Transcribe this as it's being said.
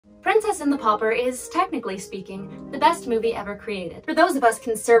Princess and the Pauper is, technically speaking, the best movie ever created. For those of us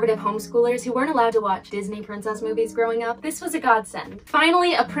conservative homeschoolers who weren't allowed to watch Disney princess movies growing up, this was a godsend.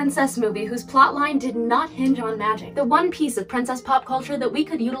 Finally, a princess movie whose plotline did not hinge on magic. The one piece of princess pop culture that we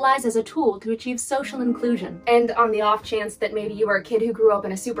could utilize as a tool to achieve social inclusion. And on the off chance that maybe you were a kid who grew up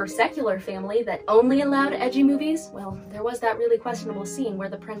in a super secular family that only allowed edgy movies, well, there was that really questionable scene where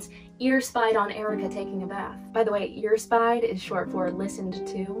the prince ear-spied on Erica taking a bath. By the way, ear-spied is short for listened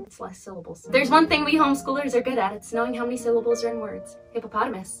to. It's less syllables. There's one thing we homeschoolers are good at, it's knowing how many syllables are in words.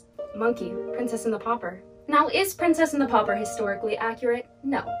 Hippopotamus, monkey, Princess and the Pauper. Now, is Princess and the Pauper historically accurate?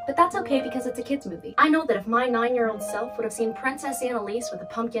 No, but that's okay because it's a kid's movie. I know that if my 9-year-old self would have seen Princess Annalise with a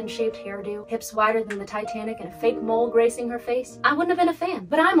pumpkin-shaped hairdo, hips wider than the Titanic, and a fake mole gracing her face, I wouldn't have been a fan.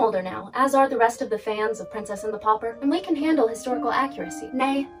 But I'm older now, as are the rest of the fans of Princess and the Pauper, and we can handle historical accuracy.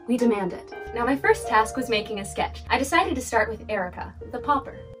 Nay, we demand it. Now, my first task was making a sketch. I decided to start with Erica, the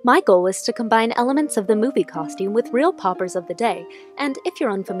pauper. My goal was to combine elements of the movie costume with real paupers of the day, and if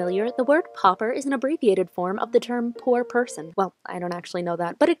you're unfamiliar, the word pauper is an abbreviated form of the term poor person. Well, I don't actually know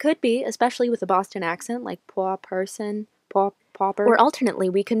that, but it could be, especially with a Boston accent, like poor person, pauper. Or alternately,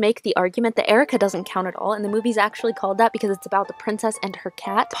 we could make the argument that Erica doesn't count at all, and the movie's actually called that because it's about the princess and her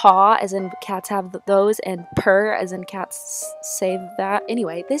cat. Paw, as in cats have those, and purr, as in cats say that.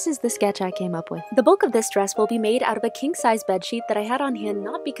 Anyway, this is the sketch I came up with. The bulk of this dress will be made out of a king-size bedsheet that I had on hand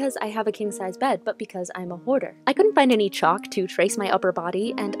not because I have a king-size bed, but because I'm a hoarder. I couldn't find any chalk to trace my upper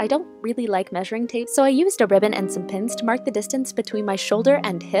body, and I don't really like measuring tape, so I used a ribbon and some pins to mark the distance between my shoulder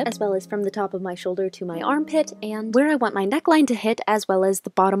and hip, as well as from the top of my shoulder to my armpit, and where I want my neckline to hit, as well as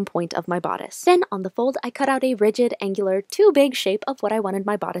the bottom point of my bodice. Then, on the fold, I cut out a rigid, angular, too big shape of what I wanted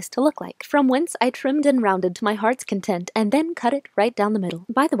my bodice to look like, from whence I trimmed and rounded to my heart's content, and then cut it right down the middle.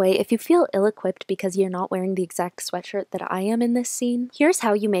 By the way, if you feel ill-equipped because you're not wearing the exact sweatshirt that I am in this scene, here's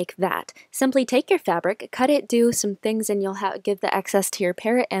how you make that. Simply take your fabric, cut it, do some things, and you'll give the excess to your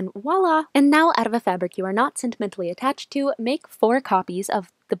parrot, and voila! And now, out of a fabric you are not sentimentally attached to, make 4 copies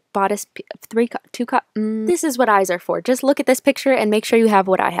of the bodice, This is what eyes are for. Just look at this picture and make sure you have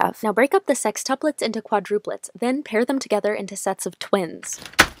what I have. Now break up the sextuplets into quadruplets, then pair them together into sets of twins.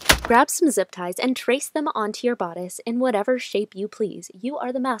 Grab some zip ties and trace them onto your bodice in whatever shape you please. You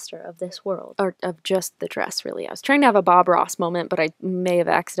are the master of this world. Or of just the dress, really. I was trying to have a Bob Ross moment, but I may have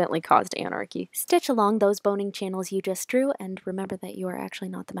accidentally caused anarchy. Stitch along those boning channels you just drew, and remember that you are actually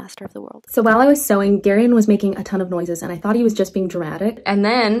not the master of the world. So while I was sewing, Garion was making a ton of noises, and I thought he was just being dramatic. And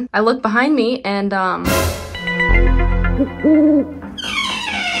then I looked behind me, and I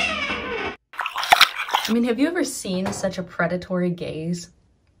mean, have you ever seen such a predatory gaze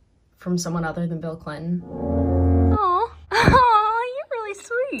from someone other than Bill Clinton? Aw, you're really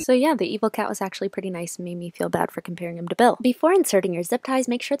sweet. So yeah, the evil cat was actually pretty nice and made me feel bad for comparing him to Bill. Before inserting your zip ties,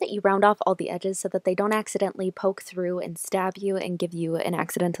 make sure that you round off all the edges so that they don't accidentally poke through and stab you and give you an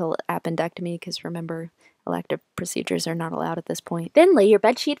accidental appendectomy, because remember, elective procedures are not allowed at this point. Then lay your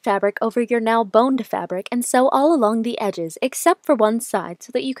bedsheet fabric over your now boned fabric and sew all along the edges, except for one side, so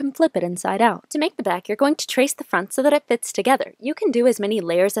that you can flip it inside out. To make the back, you're going to trace the front so that it fits together. You can do as many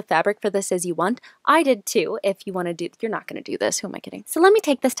layers of fabric for this as you want. I did too, if you want to do— you're not going to do this, who am I kidding? So let me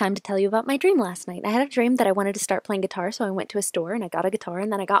take this time to tell you about my dream last night. I had a dream that I wanted to start playing guitar, so I went to a store and I got a guitar,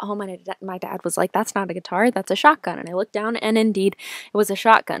 and then I got home and my dad was like, "That's not a guitar, that's a shotgun." And I looked down and indeed, it was a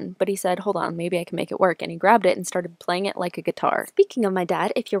shotgun, but he said, "Hold on, maybe I can make it work," and he grabbed it and started playing it like a guitar. Speaking of my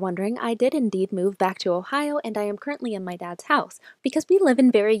dad, if you're wondering, I did indeed move back to Ohio, and I am currently in my dad's house, because we live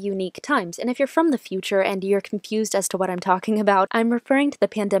in very unique times, and if you're from the future and you're confused as to what I'm talking about, I'm referring to the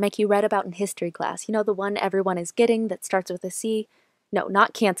pandemic you read about in history class. You know, the one everyone is getting that starts with a C? No,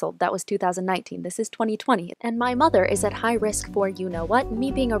 not canceled. That was 2019. This is 2020. And my mother is at high risk for you-know-what.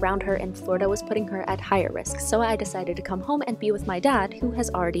 Me being around her in Florida was putting her at higher risk, so I decided to come home and be with my dad, who has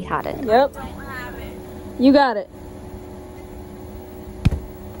already had it. Yep. You got it.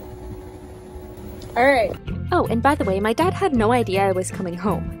 Alright. Oh, and by the way, my dad had no idea I was coming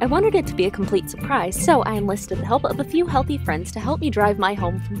home. I wanted it to be a complete surprise, so I enlisted the help of a few healthy friends to help me drive my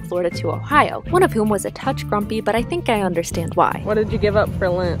home from Florida to Ohio, one of whom was a touch grumpy, but I think I understand why. What did you give up for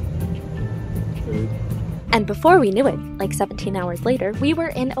Lent? And before we knew it, like 17 hours later, we were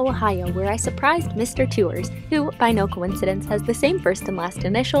in Ohio, where I surprised Mr. Tewers, who, by no coincidence, has the same first and last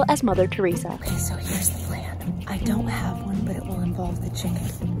initial as Mother Teresa. Okay, so here's the plan. I don't have one, but it will involve the chicken.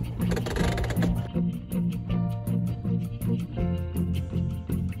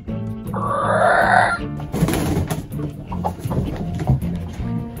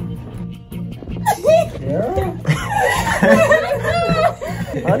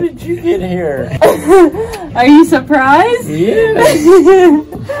 How did you get here? Are you surprised? Yeah.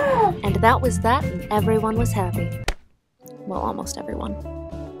 that was that, and everyone was happy. Well, almost everyone.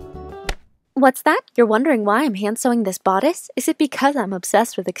 What's that? You're wondering why I'm hand sewing this bodice? Is it because I'm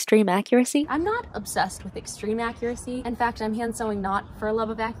obsessed with extreme accuracy? I'm not obsessed with extreme accuracy. In fact, I'm hand sewing not for a love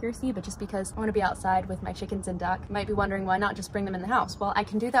of accuracy, but just because I want to be outside with my chickens and duck. You might be wondering why not just bring them in the house. Well, I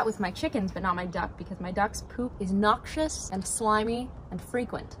can do that with my chickens, but not my duck, because my duck's poop is noxious and slimy and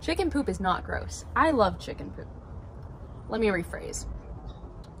frequent. Chicken poop is not gross. I love chicken poop. Let me rephrase.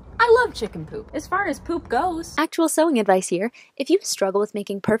 I love chicken poop, as far as poop goes. Actual sewing advice here. If you struggle with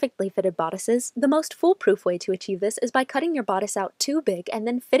making perfectly fitted bodices, the most foolproof way to achieve this is by cutting your bodice out too big and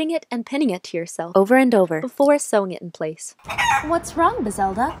then fitting it and pinning it to yourself over and over before sewing it in place. What's wrong,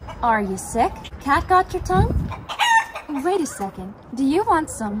 Bazelda? Are you sick? Cat got your tongue? Wait a second. Do you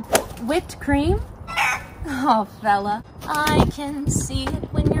want some whipped cream? Oh, fella. I can see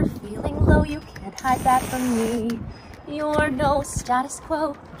it when you're feeling low. You can't hide that from me. You're no status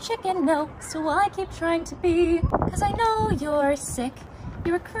quo chicken, no, so I keep trying to be. Cause I know you're sick,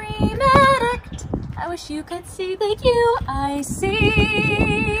 you're a cream addict. I wish you could see the you I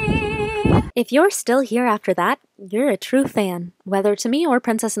see. If you're still here after that, you're a true fan. Whether to me or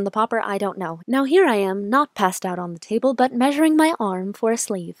Princess and the Pauper, I don't know. Now here I am, not passed out on the table, but measuring my arm for a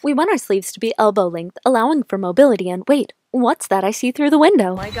sleeve. We want our sleeves to be elbow length, allowing for mobility, and wait, what's that I see through the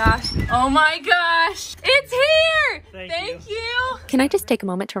window? Oh my gosh. Oh my gosh. It's here. Thank you. Can I just take a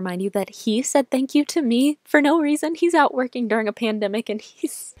moment to remind you that he said thank you to me for no reason? He's out working during a pandemic and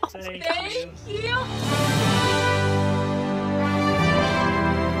he's... Oh my gosh. Thank you.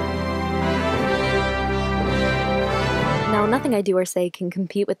 Now, nothing I do or say can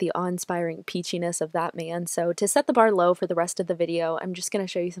compete with the awe-inspiring peachiness of that man, so to set the bar low for the rest of the video, I'm just going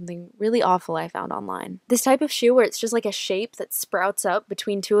to show you something really awful I found online. This type of shoe where it's just like a shape that sprouts up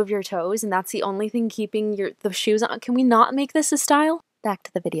between two of your toes, and that's the only thing keeping the shoes on. Can we not make this a style? Back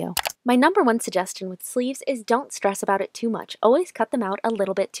to the video. My number one suggestion with sleeves is don't stress about it too much. Always cut them out a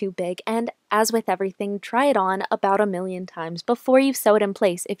little bit too big, and as with everything, try it on about 1,000,000 times before you sew it in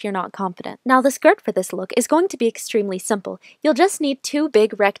place if you're not confident. Now the skirt for this look is going to be extremely simple. You'll just need 2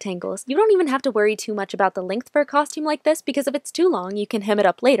 big rectangles. You don't even have to worry too much about the length for a costume like this, because if it's too long, you can hem it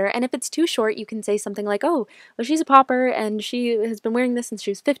up later, and if it's too short, you can say something like, oh, well, she's a pauper, and she has been wearing this since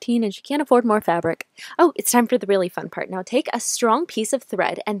she was 15, and she can't afford more fabric. Oh, it's time for the really fun part. Now take a strong piece of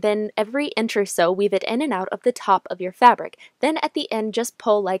thread, and then every inch or so weave it in and out of the top of your fabric. Then at the end, just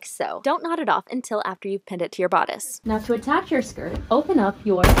pull like so. Don't knot it off until after you've pinned it to your bodice. Now to attach your skirt, open up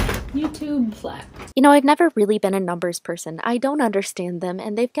your YouTube flap. You know, I've never really been a numbers person. I don't understand them,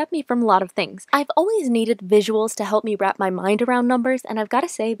 and they've kept me from a lot of things. I've always needed visuals to help me wrap my mind around numbers, and I've got to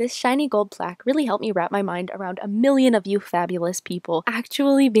say, this shiny gold plaque really helped me wrap my mind around 1,000,000 of you fabulous people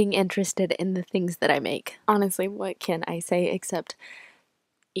actually being interested in the things that I make. Honestly, what can I say except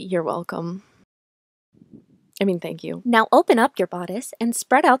you're welcome. I mean, thank you. Now open up your bodice and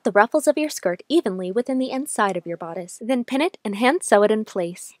spread out the ruffles of your skirt evenly within the inside of your bodice. Then pin it and hand sew it in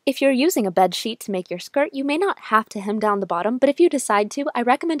place. If you're using a bed sheet to make your skirt, you may not have to hem down the bottom, but if you decide to, I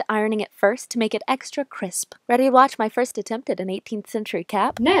recommend ironing it first to make it extra crisp. Ready to watch my first attempt at an 18th century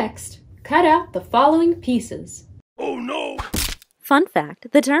cap? Next, cut out the following pieces. Oh no! Fun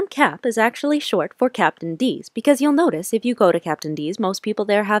fact, the term cap is actually short for Captain D's, because you'll notice if you go to Captain D's, most people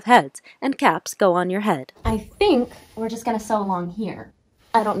there have heads, and caps go on your head. I think we're just gonna sew along here.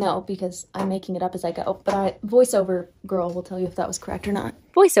 I don't know, because I'm making it up as I go, but voiceover girl will tell you if that was correct or not.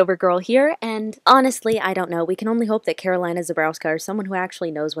 Voiceover girl here, and honestly, I don't know. We can only hope that Carolina Zabrowska, or someone who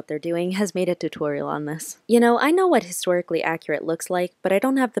actually knows what they're doing, has made a tutorial on this. You know, I know what historically accurate looks like, but I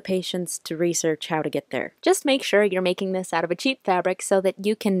don't have the patience to research how to get there. Just make sure you're making this out of a cheap fabric so that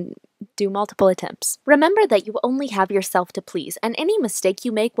you can do multiple attempts. Remember that you only have yourself to please, and any mistake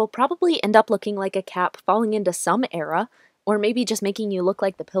you make will probably end up looking like a cap falling into some era, or maybe just making you look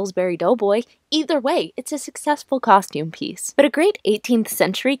like the Pillsbury Doughboy. Either way, it's a successful costume piece. But a great 18th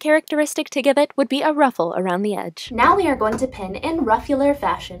century characteristic to give it would be a ruffle around the edge. Now we are going to pin in ruffular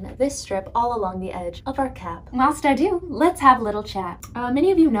fashion this strip all along the edge of our cap. Whilst I do, let's have a little chat.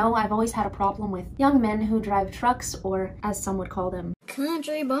 Many of you know I've always had a problem with young men who drive trucks, or as some would call them,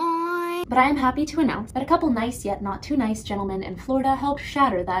 country boy. But I am happy to announce that a couple nice yet not too nice gentlemen in Florida helped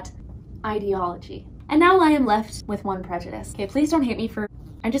shatter that ideology. And now I am left with one prejudice. Okay, please don't hate me for,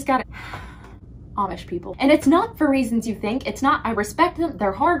 I just got Amish people. And it's not for reasons you think. It's not, I respect them,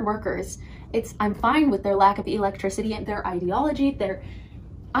 they're hard workers. I'm fine with their lack of electricity and their ideology.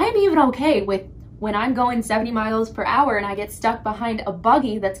 I'm even okay with when I'm going 70 miles per hour and I get stuck behind a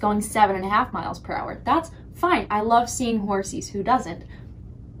buggy that's going 7.5 miles per hour. That's fine. I love seeing horsies, who doesn't?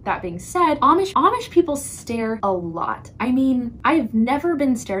 That being said, Amish people stare a lot. I mean, I've never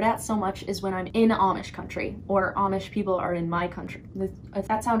been stared at so much as when I'm in Amish country, or Amish people are in my country.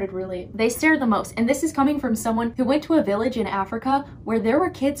 That sounded really... They stare the most, and this is coming from someone who went to a village in Africa where there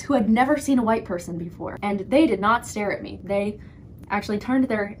were kids who had never seen a white person before, and they did not stare at me. They actually turned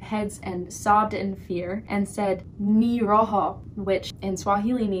their heads and sobbed in fear and said, "Ni roho," which in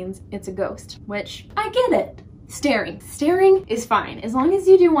Swahili means it's a ghost, which I get it. Staring is fine, as long as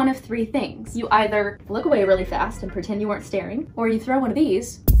you do one of three things. You either look away really fast and pretend you weren't staring, or you throw one of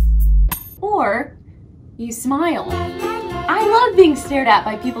these, or you smile. I love being stared at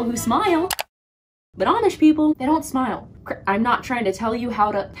by people who smile, but Amish people, they don't smile. I'm not trying to tell you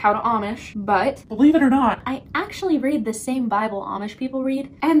how to Amish, but believe it or not, I actually read the same Bible Amish people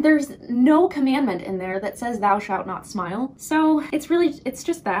read, and there's no commandment in there that says thou shalt not smile. So it's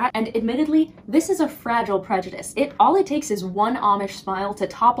just that. And admittedly, this is a fragile prejudice. All it takes is one Amish smile to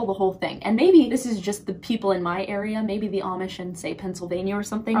topple the whole thing. And maybe this is just the people in my area, maybe the Amish in, say, Pennsylvania or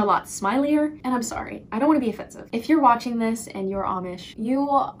something, are a lot smilier. And I'm sorry, I don't want to be offensive. If you're watching this and you're Amish, you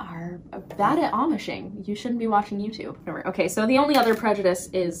are bad at Amishing. You shouldn't be watching YouTube. Okay, so the only other prejudice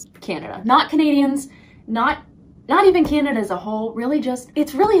is Canada. Not Canadians, not even Canada as a whole, really just,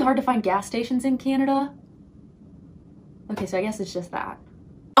 it's really hard to find gas stations in Canada. Okay, so I guess it's just that.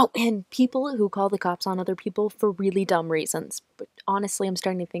 Oh, and people who call the cops on other people for really dumb reasons. But honestly, I'm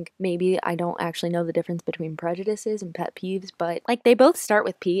starting to think maybe I don't actually know the difference between prejudices and pet peeves, but like they both start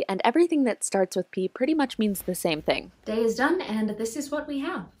with P, and everything that starts with P pretty much means the same thing. Day is done, and this is what we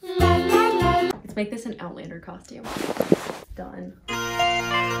have. Let's make this an Outlander costume. Done.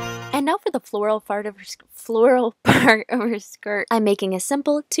 And now for the floral part of her skirt. I'm making a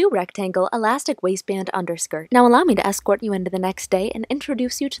simple 2-rectangle elastic waistband underskirt. Now allow me to escort you into the next day and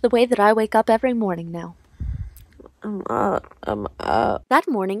introduce you to the way that I wake up every morning now. I'm up. That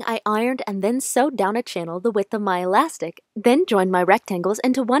morning, I ironed and then sewed down a channel the width of my elastic, then joined my rectangles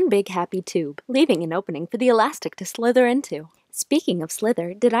into one big happy tube, leaving an opening for the elastic to slither into. Speaking of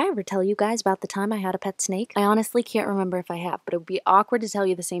slither, did I ever tell you guys about the time I had a pet snake? I honestly can't remember if I have, but it would be awkward to tell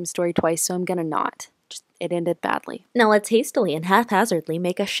you the same story twice, so I'm gonna not. It ended badly. Now let's hastily and haphazardly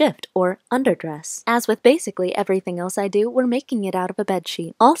make a shift, or underdress. As with basically everything else I do, we're making it out of a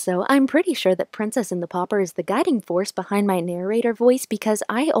bedsheet. Also, I'm pretty sure that Princess in the Pauper is the guiding force behind my narrator voice because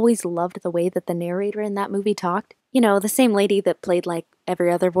I always loved the way that the narrator in that movie talked. You know, the same lady that played like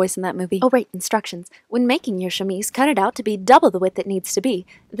every other voice in that movie. Oh right, instructions. When making your chemise, cut it out to be double the width it needs to be.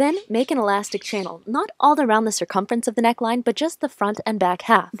 Then make an elastic channel, not all around the circumference of the neckline, but just the front and back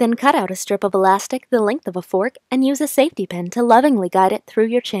half. Then cut out a strip of elastic the length of a fork and use a safety pin to lovingly guide it through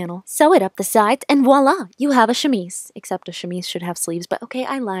your channel. Sew it up the sides and voila, you have a chemise. Except a chemise should have sleeves, but okay,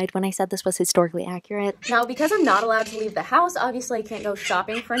 I lied when I said this was historically accurate. Now, because I'm not allowed to leave the house, obviously I can't go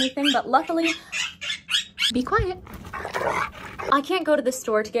shopping for anything, but luckily... Be quiet. I can't go to the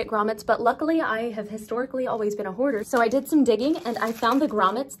store to get grommets, but luckily I have historically always been a hoarder. So I did some digging and I found the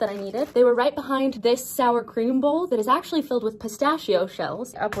grommets that I needed. They were right behind this sour cream bowl that is actually filled with pistachio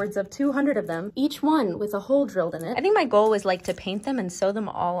shells, upwards of 200 of them, each one with a hole drilled in it. I think my goal was like to paint them and sew them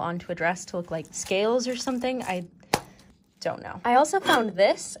all onto a dress to look like scales or something. I don't know. I also found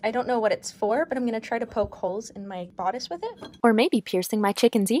this. I don't know what it's for, but I'm gonna try to poke holes in my bodice with it. Or maybe piercing my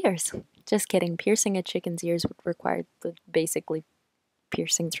chicken's ears. Just kidding. Piercing a chicken's ears would require basically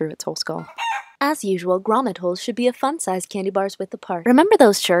piercing through its whole skull. As usual, grommet holes should be a fun-sized candy bars width apart. Remember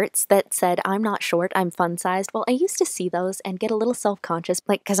those shirts that said, "I'm not short, I'm fun-sized"? Well, I used to see those and get a little self-conscious,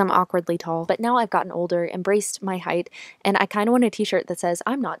 like, because I'm awkwardly tall. But now I've gotten older, embraced my height, and I kind of want a t-shirt that says,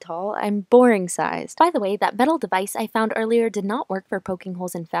 "I'm not tall, I'm boring-sized." By the way, that metal device I found earlier did not work for poking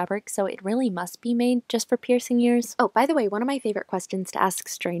holes in fabric, so it really must be made just for piercing ears. Oh, by the way, one of my favorite questions to ask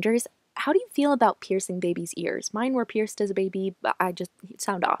strangers: how do you feel about piercing babies' ears? Mine were pierced as a baby, but I just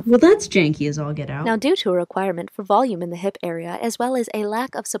sound off. Well, that's janky as all get out. Now, due to a requirement for volume in the hip area, as well as a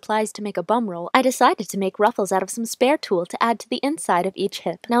lack of supplies to make a bum roll, I decided to make ruffles out of some spare tulle to add to the inside of each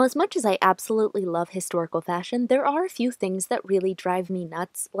hip. Now, as much as I absolutely love historical fashion, there are a few things that really drive me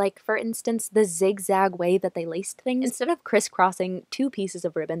nuts, like, for instance, the zigzag way that they laced things. Instead of crisscrossing 2 pieces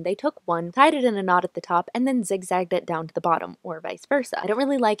of ribbon, they took one, tied it in a knot at the top, and then zigzagged it down to the bottom, or vice versa. I don't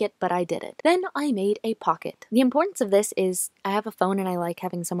really like it, but I did it. Then I made a pocket. The importance of this is I have a phone and I like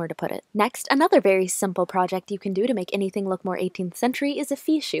having somewhere to put it. Next, another very simple project you can do to make anything look more 18th century is a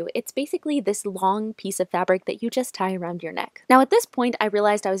fichu. It's basically this long piece of fabric that you just tie around your neck. Now at this point, I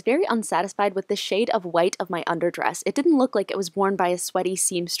realized I was very unsatisfied with the shade of white of my underdress. It didn't look like it was worn by a sweaty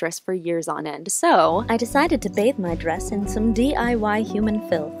seamstress for years on end, so I decided to bathe my dress in some DIY human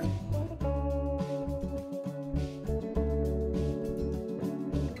filth.